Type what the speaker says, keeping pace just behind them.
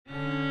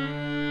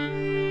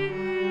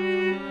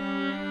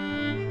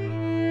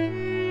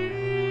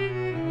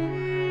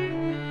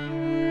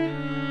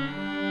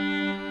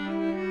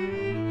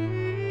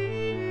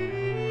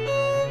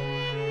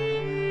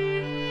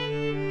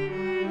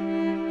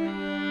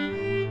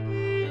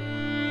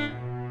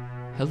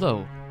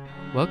Hello,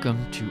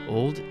 welcome to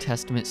Old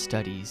Testament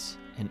Studies,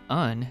 an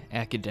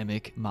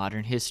unacademic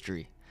modern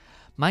history.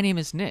 My name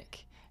is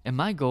Nick, and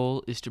my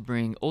goal is to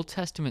bring Old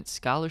Testament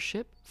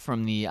scholarship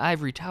from the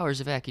ivory towers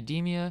of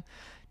academia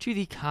to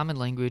the common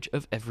language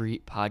of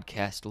every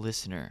podcast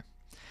listener.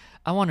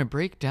 I want to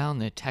break down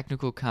the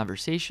technical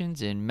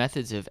conversations and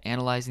methods of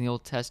analyzing the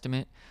Old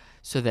Testament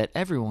so that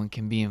everyone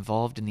can be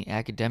involved in the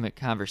academic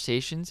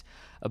conversations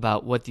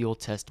about what the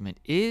Old Testament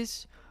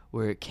is,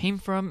 where it came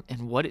from,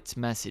 and what its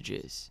message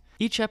is.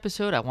 Each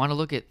episode, I want to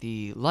look at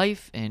the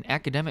life and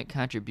academic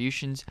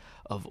contributions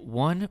of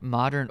one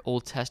modern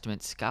Old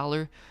Testament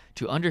scholar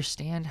to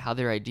understand how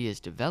their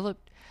ideas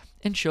developed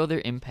and show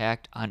their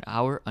impact on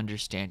our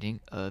understanding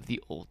of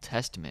the Old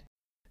Testament.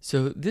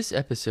 So this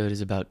episode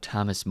is about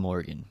Thomas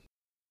Morgan.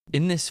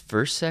 In this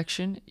first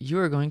section, you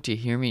are going to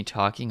hear me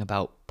talking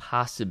about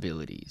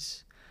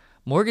possibilities.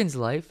 Morgan's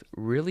life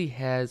really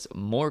has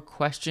more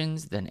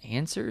questions than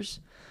answers,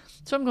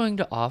 so I'm going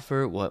to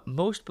offer what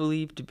most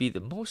believe to be the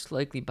most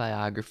likely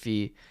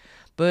biography,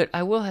 but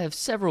I will have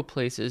several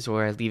places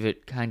where I leave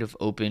it kind of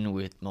open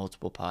with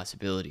multiple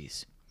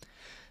possibilities.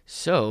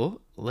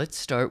 So let's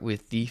start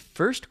with the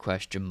first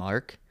question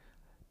mark,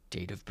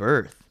 date of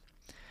birth.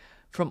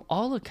 From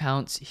all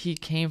accounts, he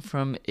came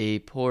from a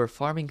poor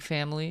farming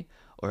family,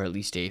 or at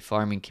least a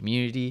farming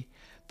community,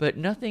 but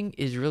nothing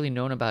is really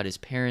known about his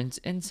parents,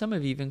 and some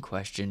have even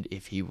questioned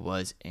if he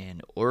was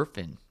an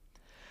orphan.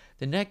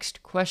 The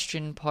next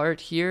question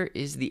part here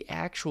is the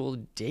actual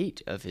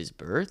date of his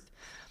birth,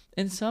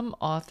 and some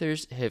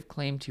authors have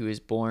claimed he was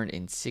born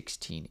in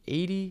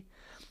 1680,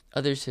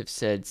 others have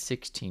said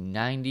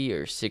 1690 or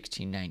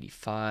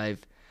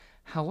 1695.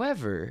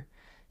 However,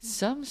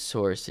 some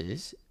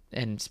sources,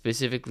 and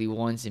specifically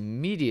ones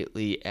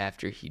immediately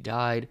after he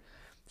died,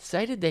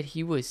 cited that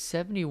he was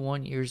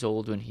 71 years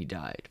old when he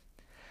died.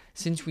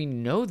 Since we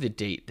know the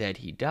date that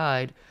he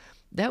died,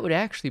 that would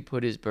actually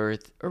put his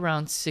birth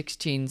around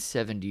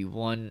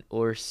 1671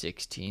 or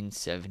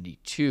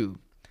 1672.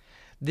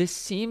 This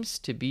seems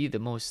to be the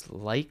most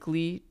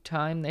likely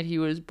time that he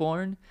was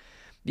born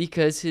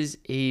because his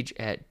age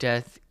at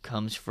death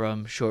comes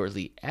from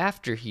shortly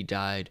after he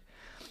died,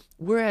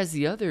 whereas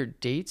the other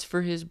dates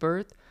for his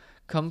birth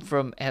come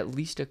from at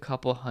least a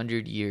couple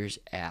hundred years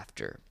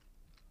after.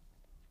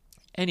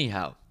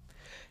 Anyhow,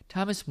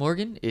 Thomas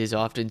Morgan is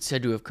often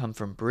said to have come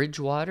from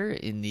Bridgewater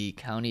in the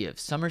county of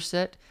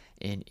Somerset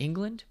in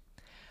England.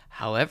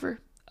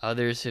 However,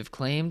 others have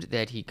claimed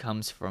that he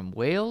comes from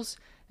Wales,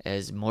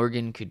 as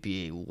Morgan could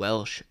be a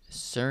Welsh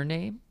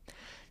surname.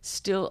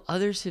 Still,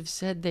 others have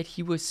said that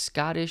he was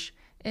Scottish,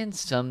 and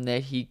some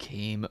that he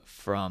came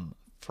from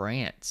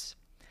France.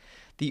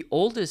 The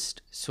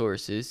oldest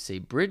sources say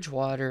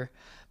Bridgewater,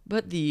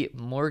 but the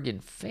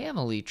Morgan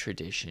family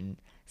tradition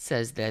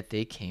says that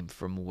they came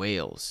from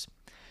Wales.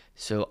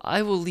 So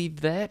I will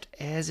leave that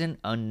as an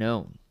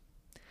unknown.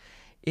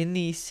 In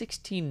the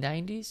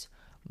 1690s,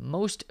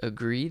 most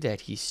agree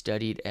that he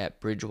studied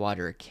at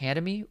Bridgewater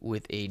Academy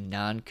with a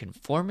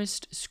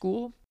nonconformist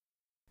school.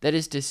 That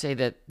is to say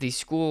that the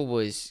school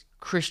was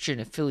Christian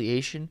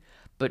affiliation,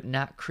 but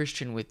not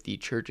Christian with the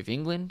Church of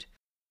England.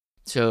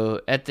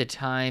 So at the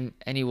time,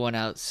 anyone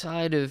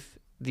outside of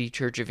the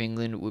Church of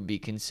England would be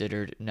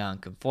considered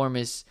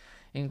nonconformists,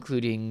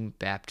 including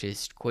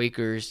Baptist,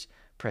 Quakers,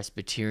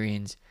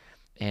 Presbyterians,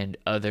 and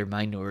other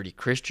minority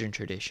Christian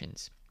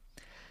traditions.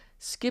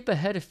 Skip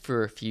ahead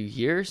for a few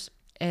years,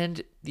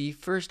 and the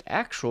first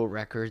actual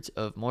records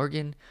of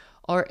Morgan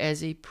are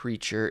as a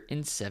preacher in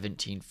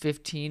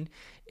 1715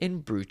 in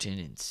Bruton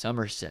in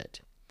Somerset.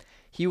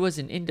 He was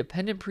an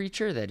independent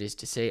preacher, that is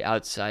to say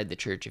outside the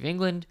Church of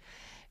England,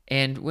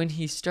 and when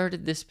he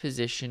started this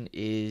position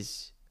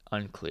is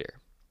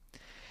unclear.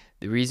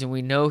 The reason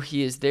we know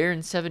he is there in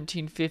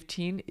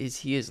 1715 is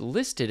he is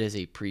listed as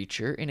a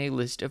preacher in a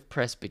list of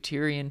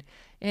Presbyterian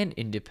and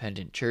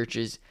independent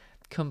churches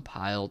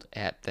compiled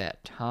at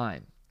that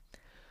time.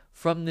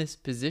 From this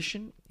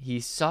position,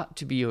 he sought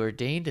to be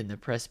ordained in the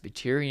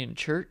Presbyterian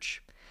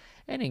Church,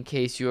 and in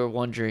case you are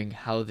wondering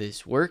how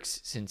this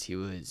works since he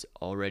was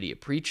already a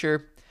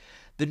preacher,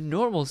 the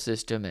normal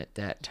system at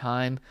that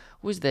time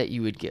was that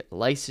you would get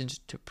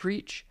licensed to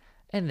preach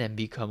and then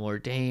become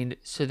ordained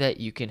so that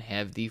you can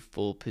have the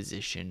full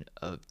position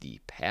of the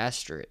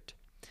pastorate.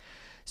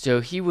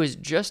 So he was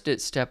just at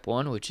step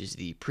one, which is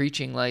the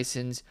preaching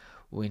license,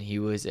 when he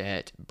was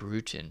at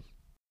Bruton.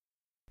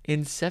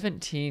 In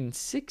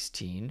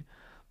 1716,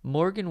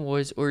 Morgan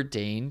was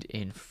ordained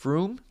in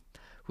Frome,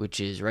 which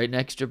is right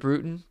next to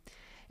Bruton,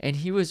 and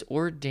he was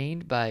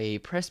ordained by a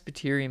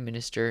Presbyterian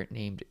minister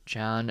named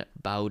John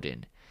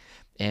Bowden.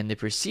 And the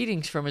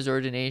proceedings from his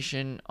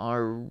ordination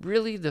are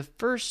really the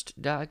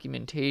first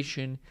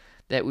documentation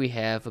that we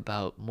have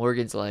about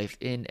Morgan's life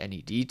in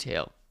any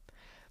detail.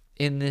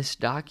 In this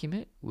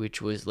document,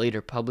 which was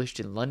later published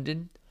in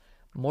London,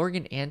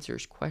 Morgan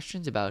answers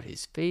questions about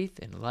his faith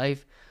and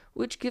life,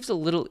 which gives a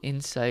little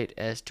insight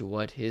as to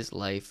what his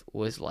life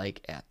was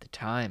like at the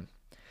time.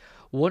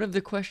 One of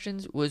the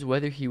questions was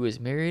whether he was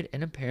married,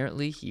 and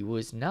apparently he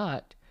was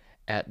not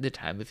at the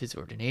time of his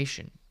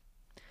ordination.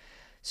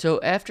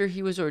 So after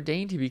he was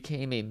ordained, he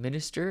became a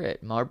minister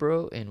at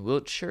Marlborough in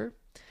Wiltshire.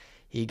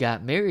 He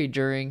got married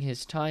during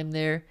his time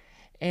there,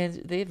 and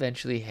they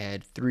eventually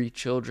had 3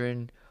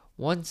 children,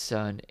 1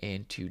 son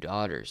and 2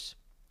 daughters.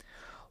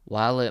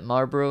 While at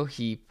Marlborough,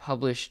 he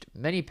published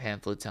many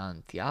pamphlets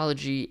on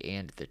theology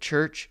and the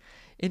church,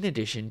 in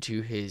addition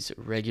to his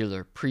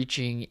regular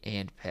preaching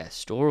and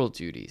pastoral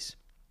duties.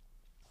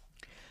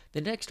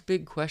 The next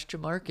big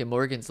question mark in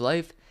Morgan's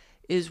life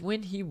is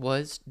when he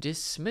was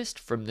dismissed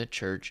from the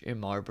church in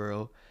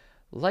Marlborough,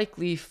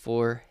 likely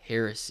for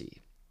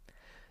heresy.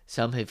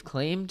 Some have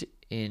claimed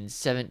in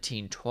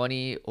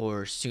 1720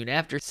 or soon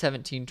after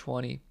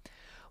 1720,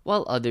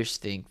 while others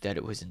think that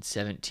it was in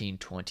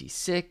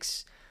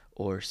 1726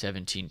 or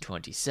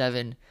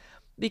 1727,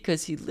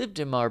 because he lived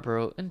in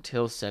Marlborough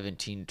until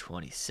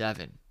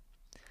 1727.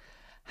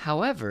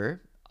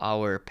 However,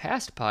 our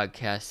past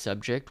podcast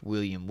subject,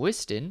 William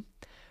Whiston,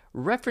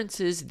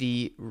 references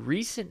the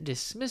recent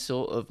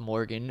dismissal of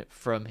Morgan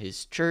from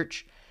his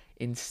church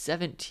in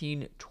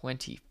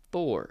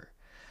 1724.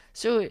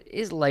 So it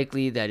is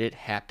likely that it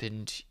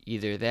happened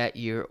either that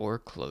year or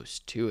close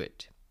to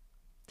it.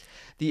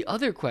 The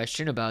other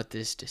question about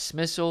this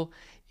dismissal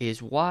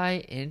is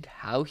why and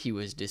how he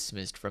was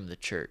dismissed from the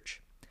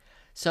church.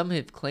 Some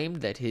have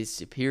claimed that his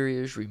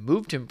superiors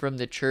removed him from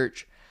the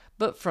church,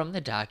 but from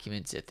the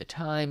documents at the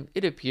time,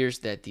 it appears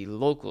that the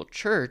local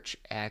church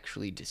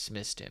actually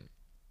dismissed him.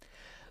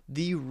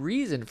 The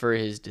reason for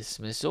his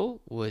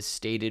dismissal was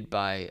stated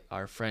by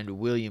our friend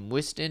William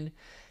Whiston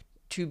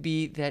to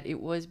be that it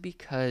was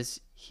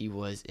because he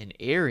was an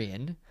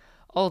Arian,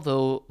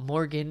 although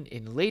Morgan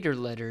in later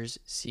letters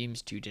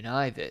seems to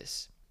deny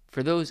this.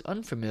 For those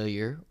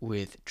unfamiliar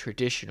with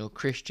traditional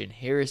Christian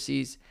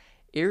heresies,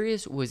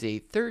 Arius was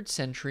a 3rd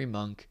century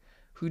monk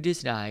who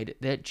denied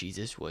that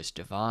Jesus was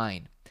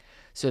divine.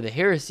 So the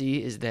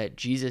heresy is that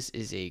Jesus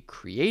is a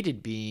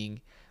created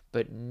being,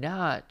 but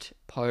not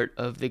part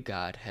of the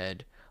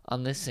Godhead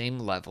on the same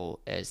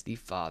level as the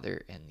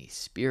Father and the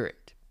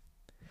Spirit.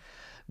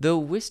 Though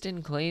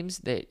Whiston claims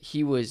that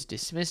he was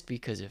dismissed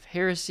because of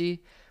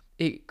heresy,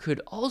 it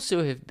could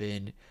also have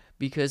been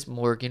because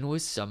Morgan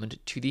was summoned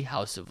to the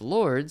House of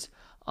Lords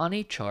on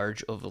a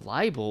charge of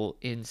libel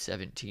in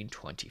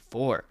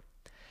 1724.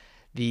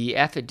 The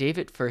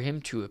affidavit for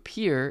him to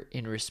appear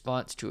in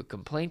response to a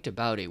complaint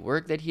about a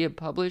work that he had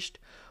published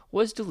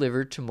was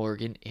delivered to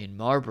Morgan in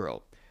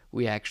Marlborough.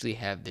 We actually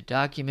have the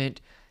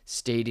document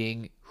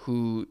stating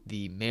who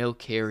the mail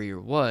carrier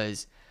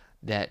was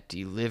that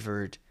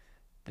delivered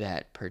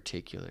that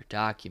particular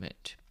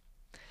document.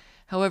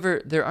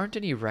 However, there aren't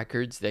any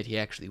records that he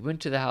actually went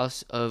to the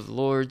House of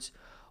Lords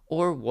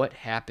or what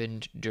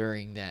happened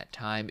during that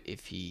time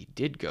if he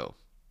did go.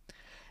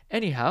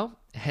 Anyhow,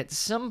 at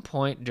some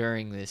point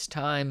during this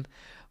time,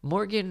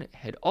 Morgan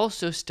had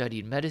also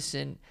studied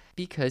medicine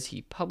because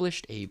he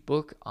published a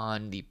book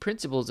on the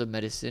principles of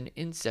medicine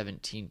in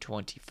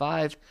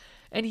 1725,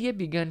 and he had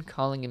begun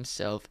calling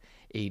himself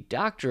a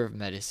doctor of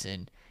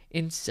medicine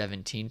in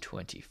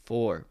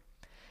 1724.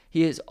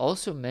 He is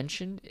also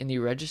mentioned in the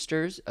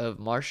registers of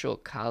Marischal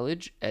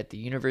College at the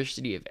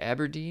University of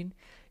Aberdeen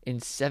in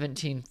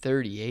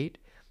 1738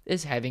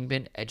 as having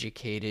been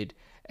educated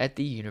at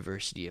the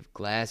University of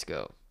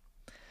Glasgow.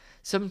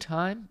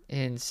 Sometime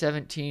in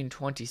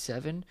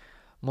 1727,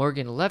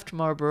 Morgan left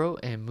Marlborough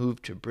and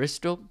moved to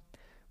Bristol.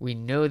 We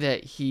know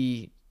that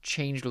he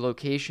changed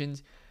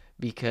locations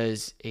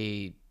because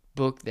a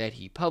book that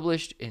he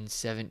published in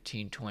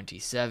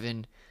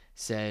 1727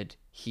 said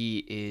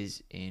he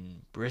is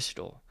in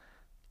Bristol,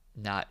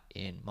 not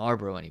in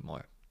Marlborough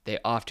anymore. They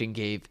often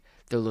gave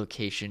the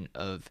location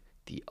of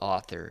the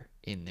author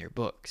in their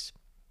books.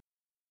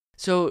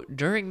 So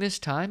during this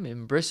time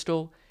in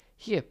Bristol,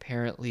 he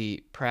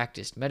apparently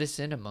practiced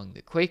medicine among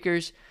the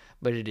Quakers,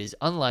 but it is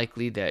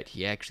unlikely that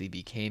he actually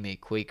became a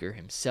Quaker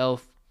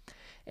himself,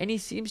 and he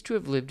seems to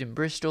have lived in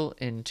Bristol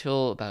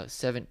until about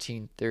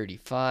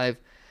 1735,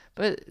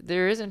 but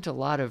there isn't a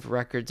lot of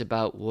records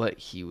about what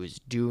he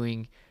was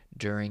doing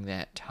during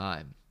that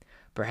time.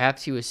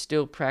 Perhaps he was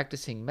still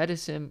practicing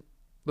medicine,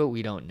 but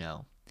we don't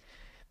know.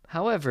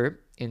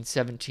 However, in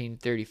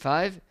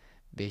 1735,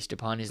 based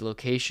upon his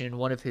location in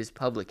one of his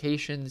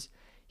publications,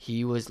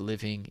 he was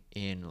living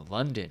in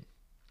London.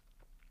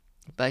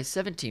 By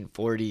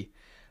 1740,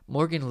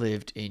 Morgan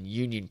lived in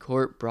Union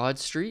Court, Broad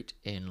Street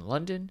in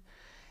London,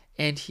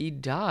 and he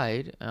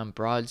died on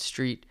Broad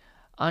Street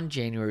on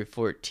January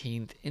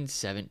 14th in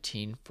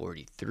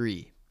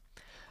 1743.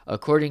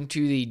 According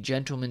to the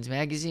Gentleman's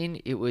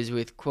Magazine, it was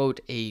with, quote,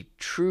 a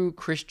true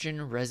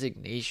Christian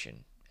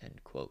resignation,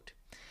 end quote.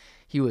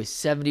 He was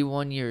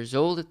 71 years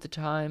old at the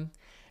time,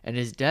 and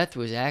his death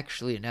was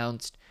actually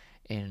announced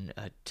in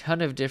a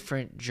ton of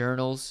different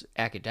journals,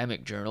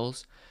 academic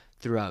journals,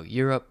 throughout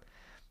Europe.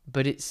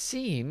 But it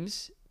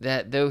seems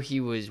that though he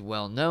was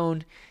well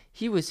known,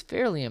 he was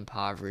fairly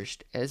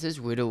impoverished, as his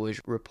widow was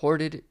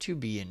reported to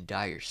be in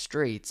dire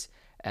straits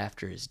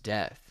after his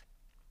death.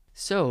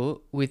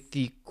 So, with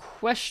the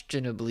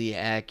questionably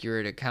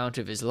accurate account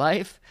of his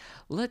life,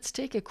 let's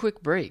take a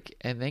quick break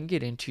and then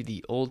get into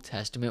the Old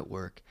Testament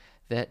work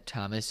that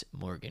Thomas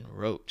Morgan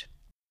wrote.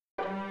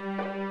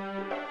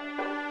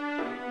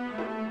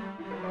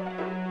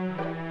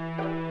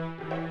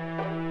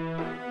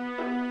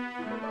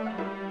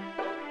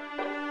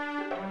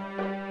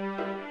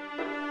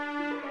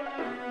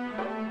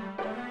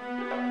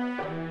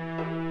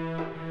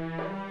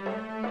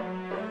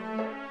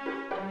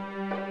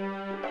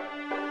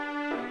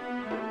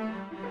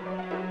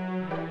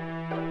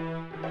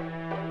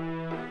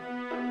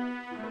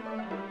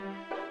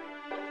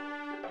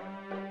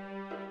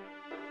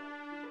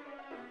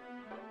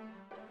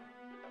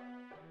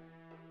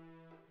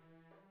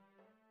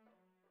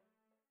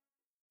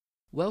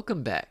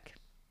 Welcome back.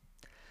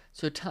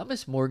 So,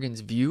 Thomas Morgan's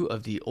view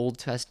of the Old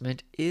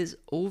Testament is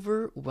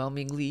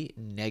overwhelmingly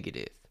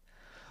negative.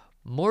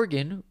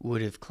 Morgan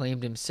would have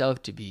claimed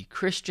himself to be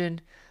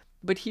Christian,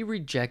 but he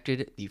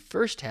rejected the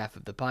first half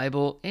of the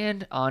Bible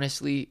and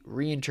honestly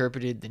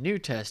reinterpreted the New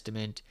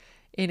Testament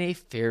in a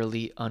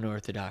fairly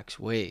unorthodox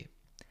way.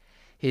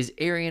 His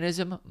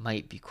Arianism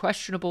might be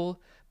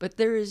questionable, but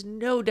there is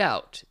no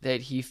doubt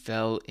that he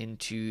fell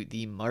into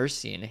the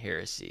Marcion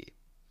heresy.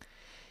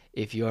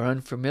 If you are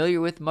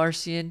unfamiliar with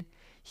Marcion,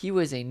 he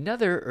was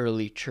another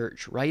early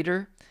church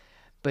writer,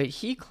 but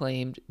he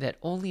claimed that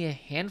only a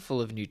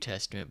handful of New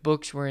Testament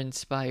books were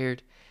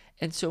inspired,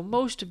 and so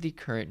most of the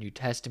current New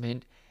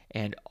Testament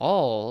and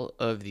all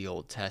of the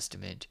Old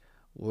Testament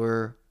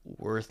were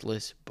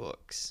worthless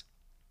books.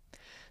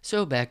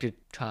 So back to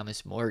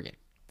Thomas Morgan.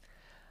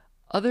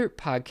 Other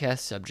podcast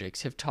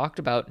subjects have talked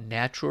about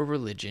natural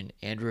religion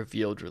and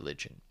revealed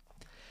religion.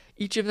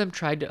 Each of them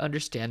tried to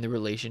understand the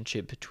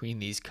relationship between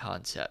these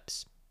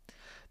concepts.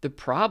 The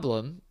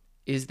problem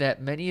is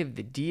that many of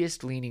the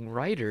deist-leaning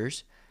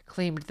writers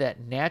claimed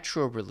that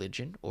natural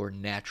religion, or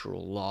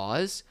natural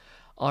laws,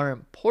 are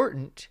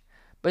important,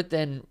 but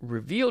then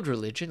revealed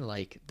religion,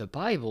 like the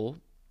Bible,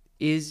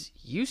 is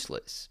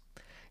useless.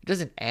 It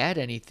doesn't add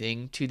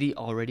anything to the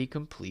already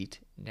complete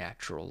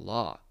natural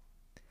law.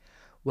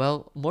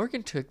 Well,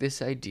 Morgan took this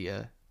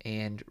idea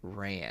and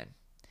ran.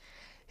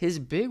 His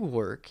big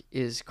work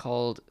is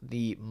called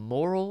The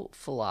Moral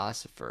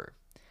Philosopher,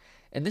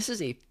 and this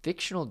is a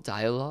fictional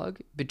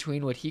dialogue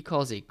between what he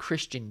calls a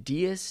Christian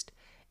deist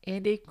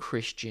and a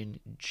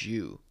Christian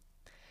Jew.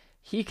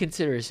 He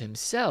considers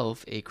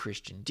himself a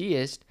Christian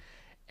deist,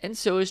 and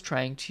so is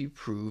trying to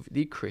prove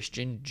the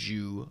Christian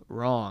Jew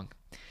wrong.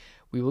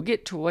 We will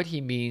get to what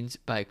he means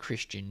by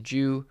Christian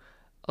Jew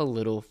a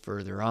little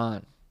further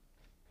on.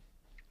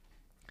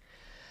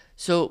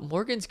 So,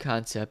 Morgan's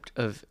concept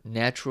of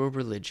natural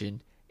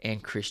religion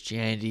and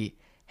Christianity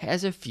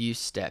has a few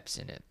steps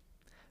in it.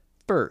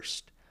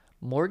 First,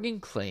 Morgan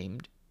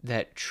claimed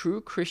that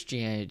true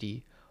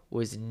Christianity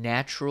was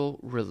natural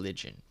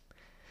religion.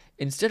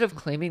 Instead of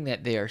claiming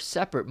that they are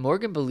separate,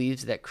 Morgan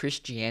believes that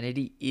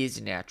Christianity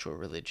is natural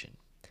religion.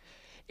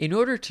 In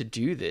order to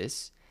do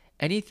this,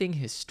 anything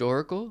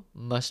historical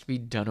must be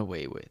done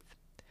away with.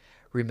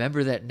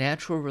 Remember that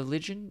natural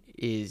religion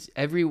is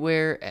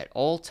everywhere at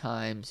all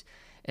times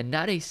and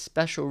not a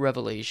special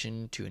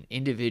revelation to an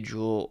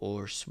individual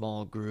or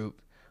small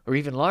group or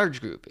even large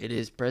group. It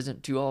is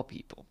present to all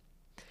people.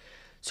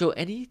 So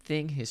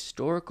anything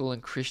historical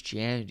in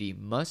Christianity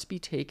must be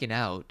taken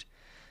out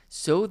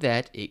so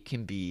that it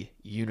can be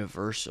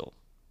universal.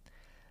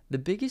 The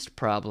biggest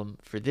problem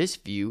for this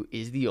view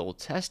is the Old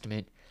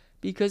Testament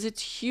because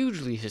it's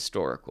hugely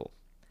historical.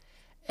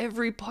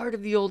 Every part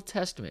of the Old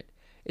Testament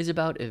is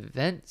about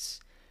events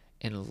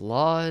and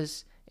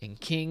laws and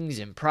kings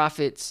and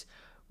prophets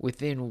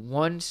within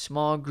one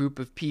small group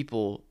of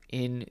people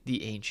in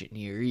the ancient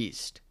Near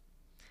East.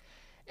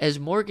 As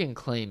Morgan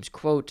claims,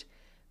 quote,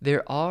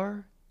 "There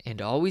are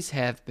and always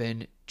have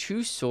been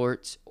two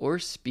sorts or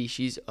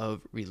species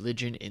of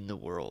religion in the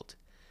world.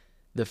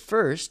 The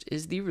first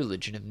is the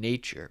religion of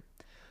nature,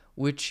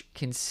 which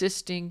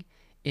consisting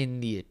in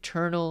the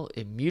eternal,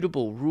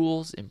 immutable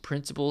rules and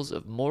principles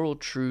of moral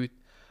truth,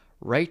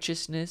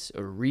 righteousness,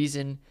 or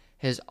reason,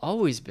 has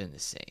always been the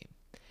same,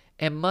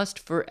 and must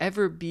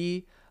forever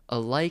be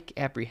alike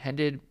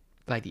apprehended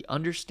by the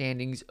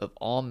understandings of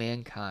all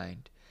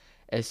mankind,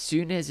 as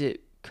soon as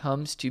it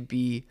comes to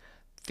be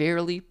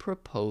fairly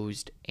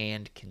proposed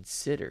and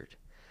considered.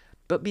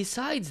 But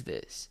besides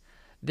this,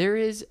 there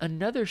is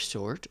another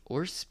sort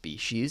or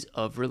species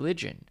of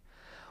religion,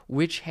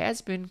 which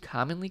has been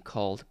commonly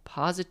called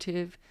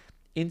positive,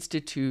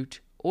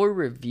 institute, or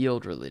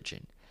revealed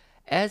religion,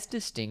 as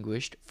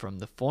distinguished from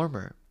the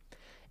former.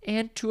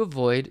 And to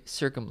avoid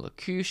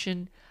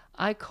circumlocution,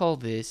 I call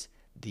this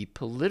the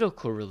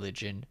political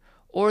religion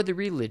or the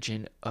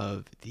religion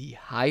of the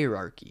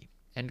hierarchy."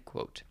 End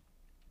quote.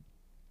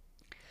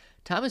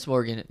 Thomas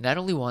Morgan not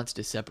only wants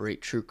to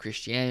separate true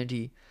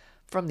Christianity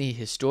from the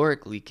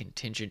historically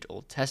contingent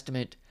Old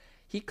Testament,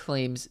 he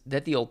claims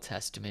that the Old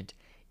Testament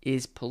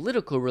is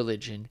political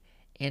religion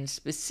and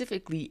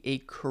specifically a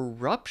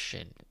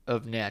corruption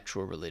of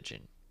natural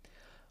religion.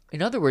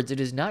 In other words, it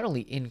is not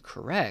only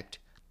incorrect,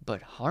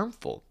 but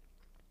harmful.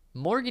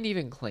 Morgan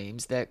even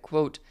claims that,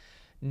 quote,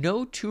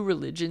 no two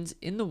religions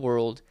in the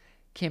world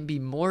can be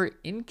more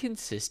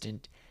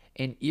inconsistent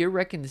and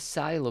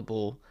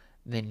irreconcilable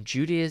than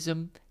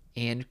Judaism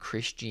and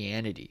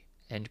Christianity,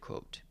 end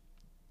quote.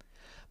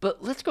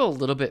 But let's go a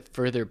little bit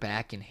further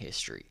back in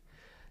history.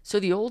 So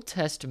the Old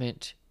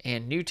Testament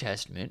and New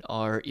Testament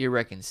are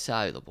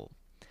irreconcilable.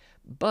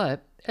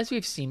 But, as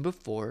we've seen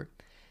before,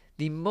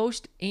 the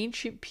most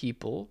ancient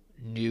people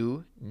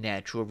knew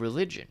natural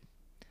religion.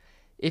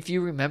 If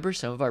you remember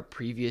some of our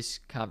previous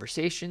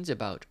conversations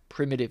about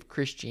primitive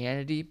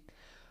Christianity,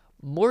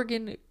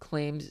 Morgan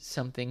claims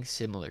something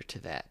similar to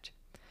that.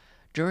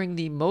 During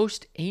the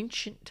most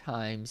ancient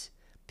times,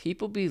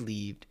 people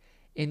believed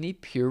in the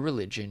pure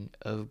religion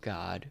of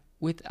God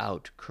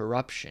without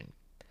corruption.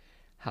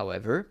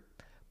 However,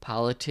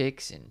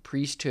 politics and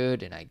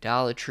priesthood and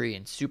idolatry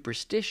and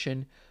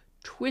superstition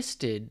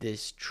twisted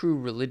this true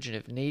religion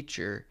of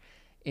nature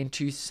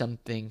into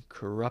something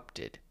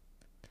corrupted.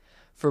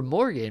 For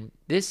Morgan,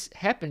 this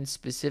happened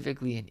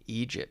specifically in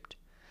Egypt.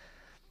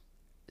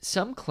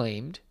 Some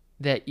claimed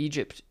that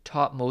Egypt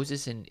taught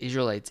Moses and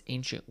Israelites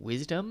ancient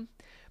wisdom,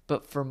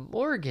 but for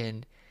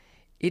Morgan,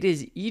 it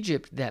is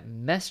Egypt that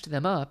messed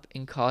them up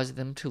and caused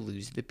them to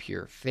lose the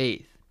pure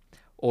faith,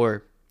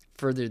 or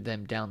furthered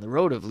them down the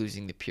road of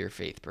losing the pure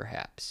faith,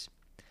 perhaps.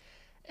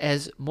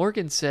 As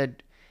Morgan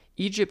said,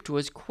 Egypt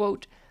was,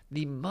 quote,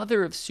 the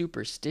mother of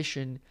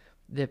superstition,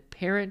 the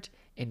parent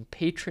and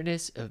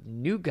patroness of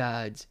new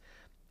gods,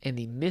 and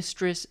the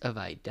mistress of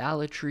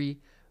idolatry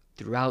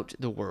throughout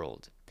the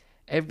world.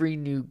 Every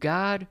new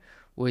god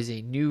was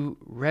a new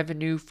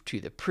revenue to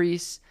the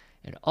priests,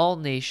 and all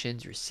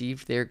nations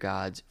received their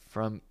gods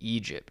from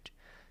Egypt.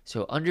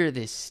 So under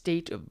this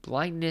state of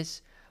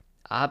blindness,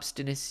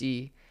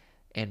 obstinacy,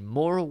 and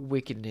moral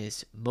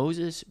wickedness,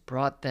 Moses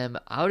brought them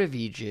out of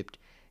Egypt,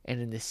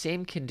 and in the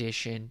same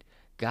condition,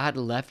 God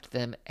left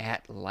them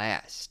at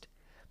last.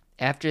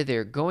 After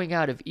their going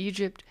out of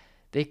Egypt,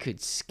 they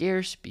could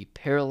scarce be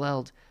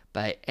paralleled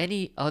by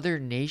any other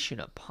nation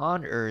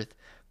upon earth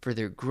for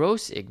their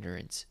gross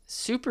ignorance,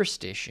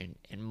 superstition,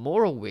 and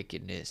moral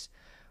wickedness,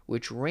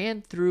 which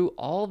ran through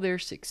all their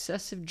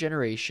successive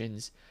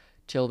generations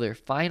till their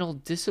final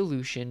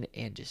dissolution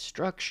and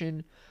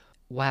destruction,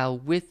 while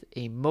with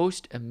a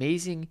most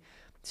amazing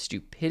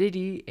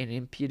stupidity and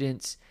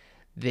impudence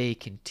they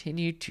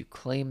continued to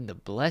claim the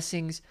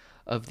blessings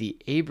of the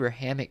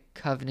Abrahamic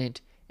covenant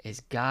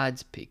as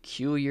God's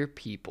peculiar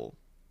people.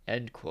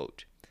 End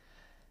quote.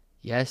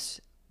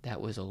 Yes,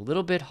 that was a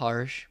little bit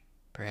harsh,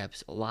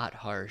 perhaps a lot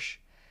harsh,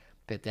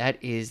 but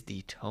that is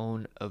the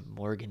tone of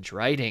Morgan's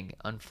writing,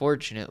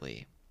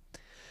 unfortunately.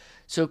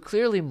 So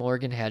clearly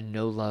Morgan had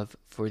no love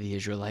for the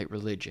Israelite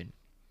religion.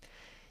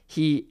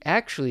 He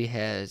actually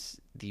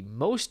has the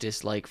most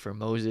dislike for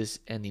Moses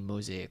and the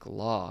Mosaic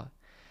Law.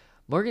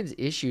 Morgan's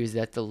issue is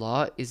that the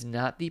law is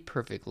not the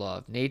perfect law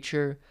of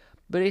nature,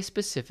 but a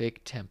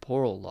specific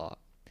temporal law.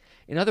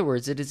 In other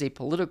words, it is a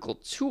political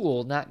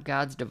tool, not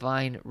God's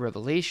divine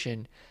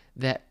revelation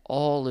that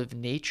all of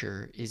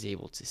nature is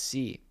able to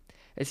see.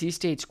 As he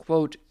states,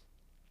 quote,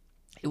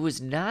 it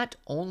was not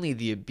only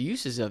the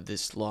abuses of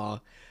this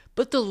law,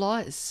 but the law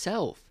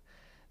itself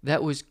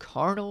that was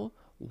carnal,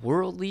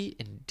 worldly,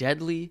 and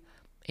deadly,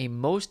 a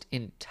most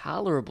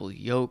intolerable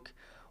yoke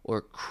or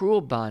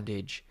cruel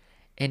bondage,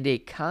 and a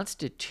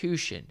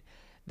constitution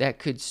that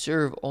could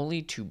serve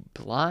only to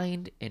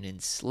blind and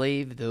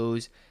enslave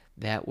those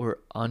that were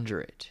under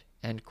it.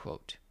 End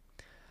quote.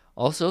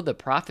 Also, the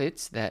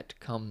prophets that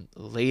come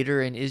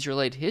later in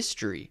Israelite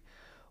history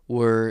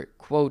were,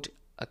 quote,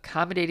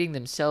 accommodating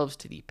themselves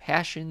to the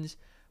passions,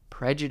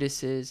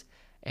 prejudices,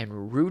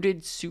 and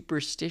rooted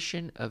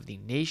superstition of the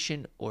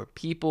nation or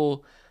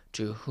people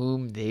to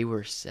whom they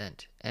were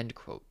sent, end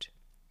quote.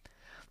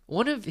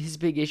 One of his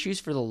big issues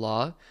for the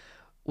law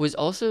was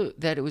also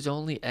that it was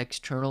only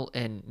external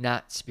and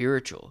not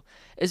spiritual.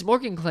 As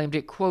Morgan claimed,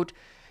 it, quote,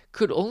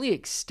 could only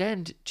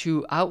extend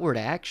to outward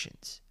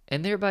actions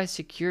and thereby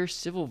secure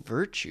civil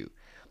virtue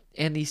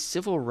and the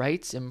civil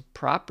rights and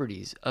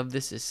properties of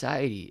the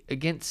society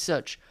against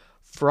such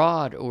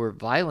fraud or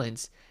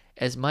violence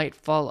as might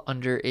fall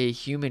under a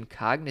human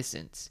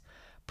cognizance,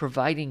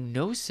 providing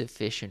no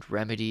sufficient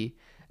remedy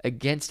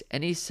against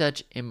any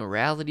such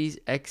immoralities,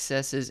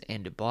 excesses,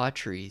 and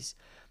debaucheries,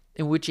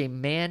 in which a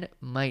man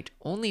might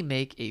only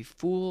make a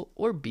fool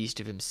or beast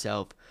of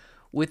himself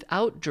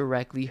without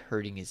directly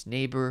hurting his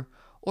neighbor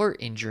or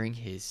injuring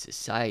his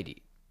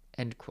society.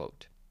 End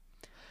quote.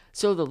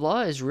 So the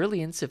law is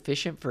really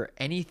insufficient for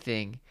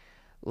anything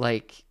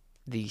like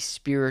the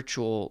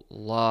spiritual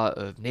law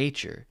of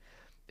nature.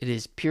 It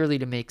is purely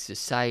to make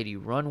society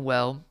run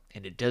well,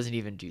 and it doesn't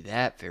even do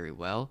that very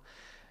well.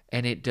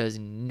 And it does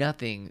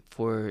nothing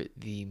for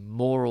the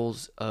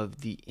morals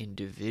of the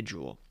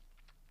individual.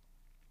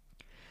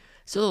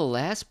 So the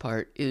last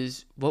part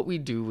is what we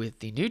do with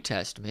the New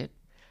Testament,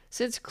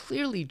 since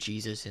clearly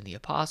Jesus and the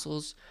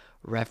apostles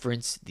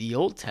reference the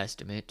Old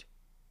Testament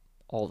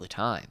all the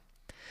time.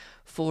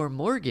 For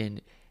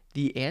Morgan,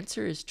 the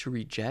answer is to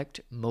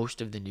reject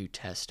most of the New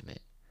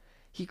Testament.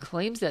 He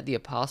claims that the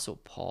Apostle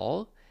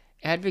Paul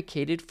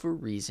advocated for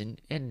reason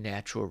and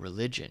natural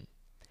religion.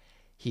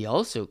 He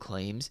also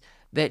claims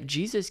that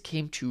Jesus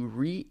came to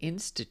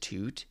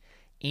reinstitute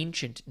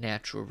ancient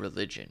natural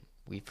religion.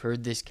 We've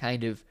heard this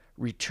kind of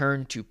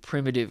return to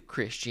primitive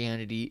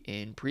Christianity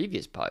in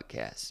previous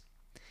podcasts.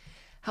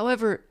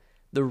 However,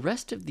 the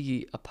rest of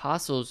the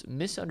apostles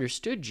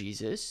misunderstood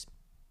Jesus,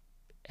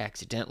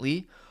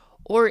 accidentally,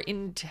 or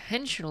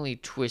intentionally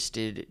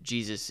twisted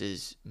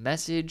Jesus'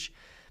 message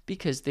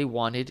because they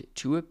wanted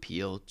to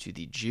appeal to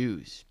the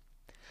Jews.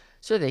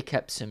 So they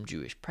kept some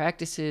Jewish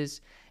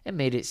practices and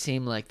made it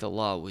seem like the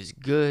law was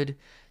good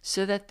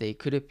so that they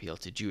could appeal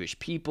to Jewish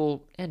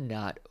people and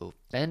not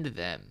offend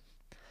them.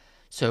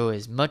 So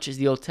as much as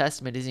the Old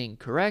Testament is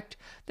incorrect,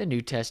 the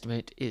New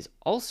Testament is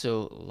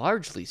also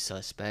largely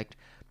suspect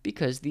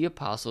because the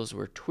apostles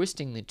were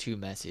twisting the two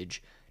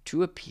message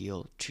to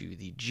appeal to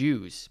the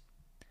Jews.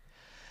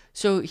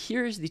 So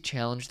here's the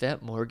challenge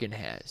that Morgan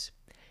has.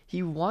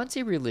 He wants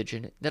a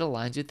religion that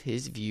aligns with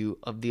his view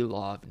of the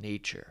law of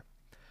nature.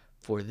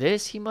 For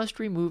this, he must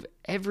remove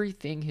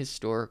everything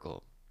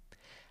historical.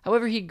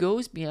 However, he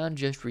goes beyond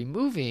just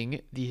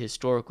removing the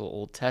historical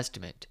Old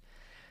Testament.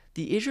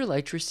 The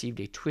Israelites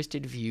received a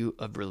twisted view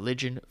of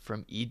religion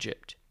from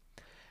Egypt.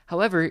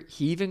 However,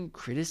 he even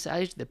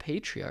criticized the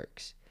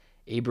patriarchs.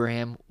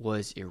 Abraham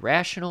was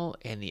irrational,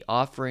 and the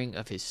offering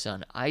of his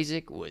son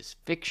Isaac was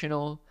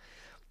fictional.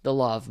 The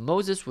law of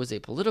Moses was a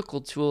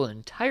political tool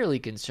entirely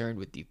concerned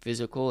with the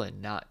physical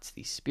and not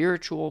the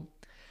spiritual.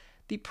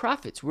 The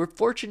prophets were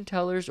fortune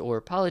tellers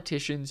or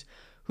politicians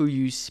who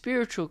used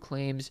spiritual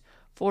claims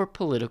for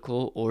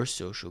political or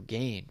social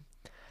gain.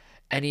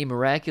 Any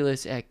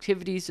miraculous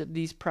activities of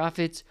these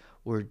prophets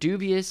were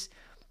dubious,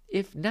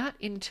 if not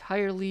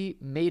entirely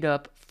made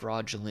up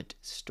fraudulent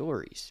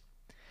stories.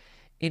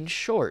 In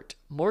short,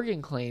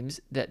 Morgan claims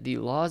that the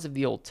laws of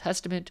the Old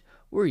Testament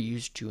were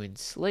used to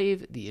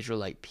enslave the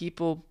Israelite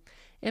people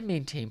and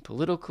maintain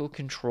political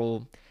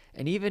control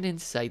and even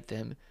incite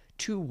them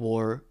to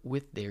war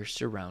with their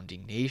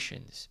surrounding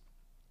nations.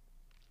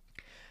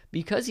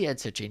 Because he had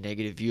such a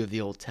negative view of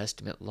the Old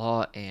Testament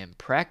law and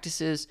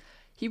practices,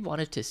 he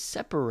wanted to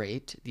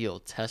separate the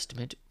Old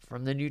Testament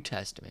from the New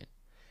Testament.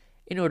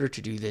 In order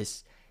to do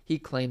this, he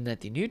claimed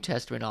that the New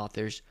Testament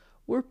authors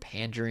were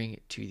pandering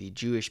to the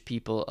Jewish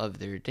people of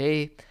their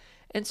day,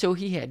 and so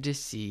he had to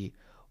see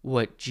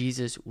what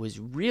Jesus was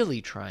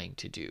really trying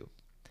to do.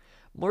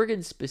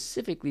 Morgan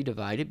specifically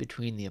divided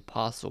between the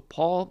Apostle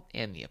Paul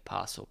and the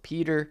Apostle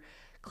Peter,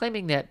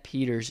 claiming that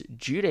Peter's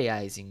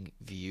Judaizing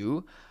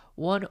view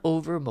won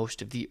over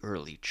most of the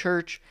early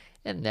church,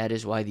 and that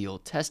is why the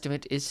Old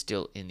Testament is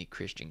still in the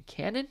Christian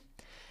canon,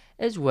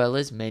 as well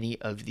as many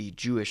of the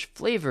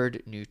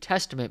Jewish-flavored New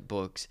Testament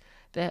books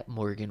that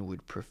Morgan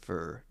would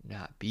prefer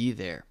not be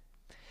there.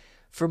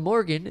 For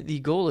Morgan, the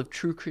goal of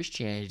true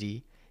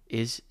Christianity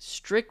is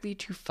strictly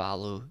to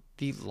follow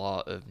the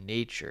law of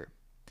nature.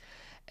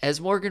 As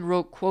Morgan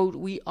wrote, quote,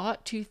 "We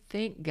ought to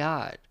thank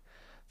God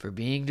for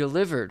being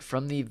delivered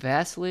from the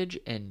vassalage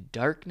and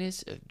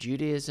darkness of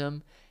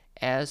Judaism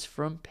as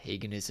from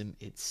paganism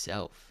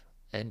itself,"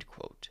 end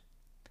quote.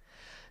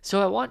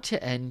 So I want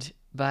to end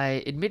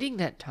by admitting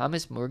that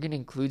Thomas Morgan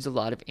includes a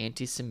lot of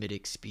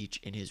anti-Semitic speech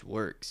in his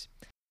works.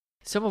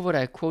 Some of what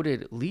I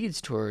quoted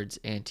leads towards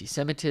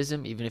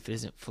anti-Semitism, even if it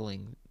isn't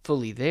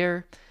fully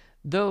there,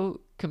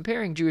 though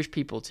comparing Jewish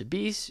people to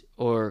beasts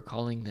or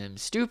calling them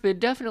stupid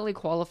definitely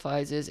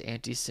qualifies as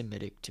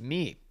anti-Semitic to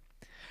me.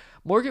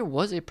 Morgan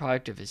was a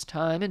product of his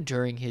time, and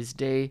during his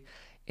day,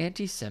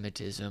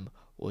 anti-Semitism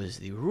was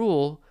the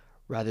rule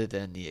rather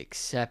than the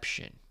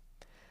exception.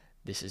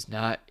 This is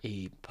not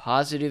a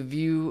positive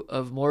view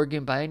of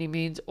Morgan by any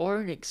means,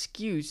 or an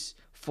excuse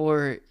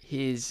for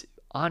his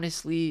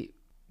honestly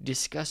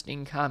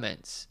disgusting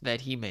comments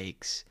that he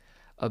makes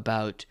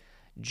about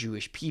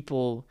Jewish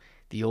people,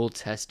 the Old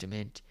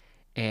Testament,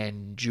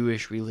 and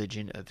Jewish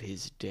religion of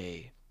his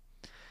day.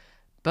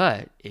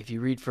 But if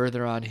you read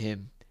further on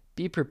him,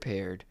 be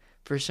prepared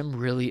for some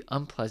really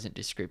unpleasant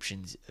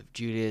descriptions of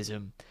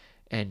Judaism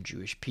and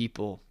Jewish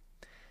people.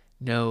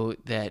 Know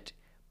that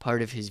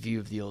part of his view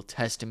of the Old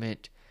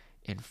Testament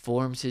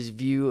informs his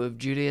view of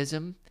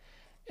Judaism,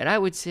 and I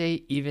would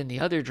say even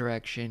the other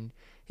direction,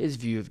 his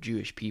view of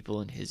Jewish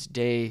people in his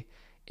day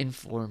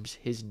informs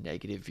his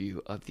negative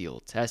view of the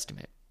Old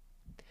Testament.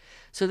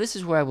 So this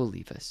is where I will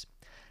leave us.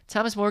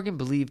 Thomas Morgan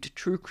believed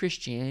true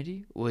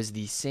Christianity was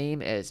the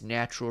same as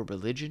natural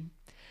religion.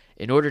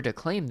 In order to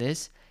claim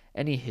this,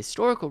 any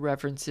historical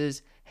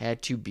references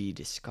had to be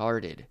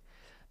discarded.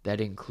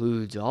 That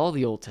includes all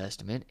the Old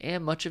Testament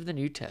and much of the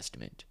New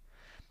Testament.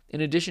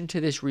 In addition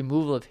to this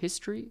removal of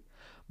history,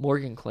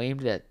 Morgan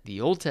claimed that the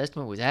Old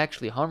Testament was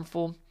actually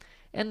harmful,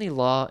 and the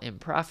law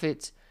and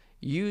prophets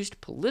used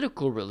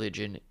political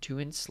religion to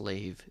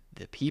enslave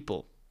the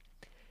people.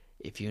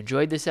 If you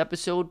enjoyed this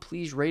episode,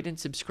 please rate and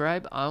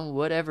subscribe on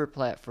whatever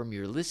platform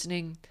you're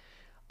listening.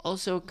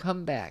 Also,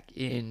 come back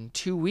in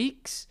 2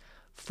 weeks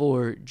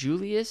for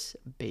Julius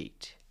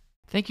Bate.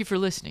 Thank you for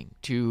listening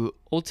to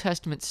Old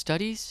Testament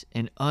Studies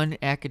in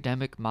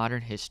Unacademic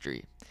Modern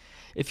History.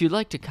 If you'd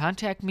like to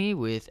contact me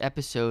with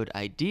episode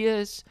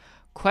ideas,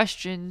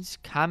 questions,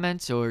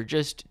 comments, or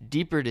just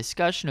deeper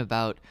discussion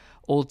about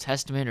Old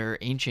Testament or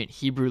ancient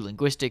Hebrew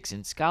linguistics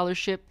and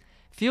scholarship,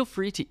 feel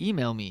free to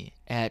email me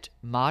at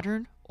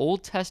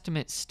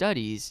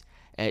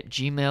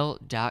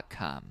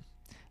modernoldtestamentstudies@gmail.com.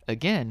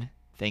 Again,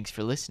 thanks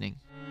for listening.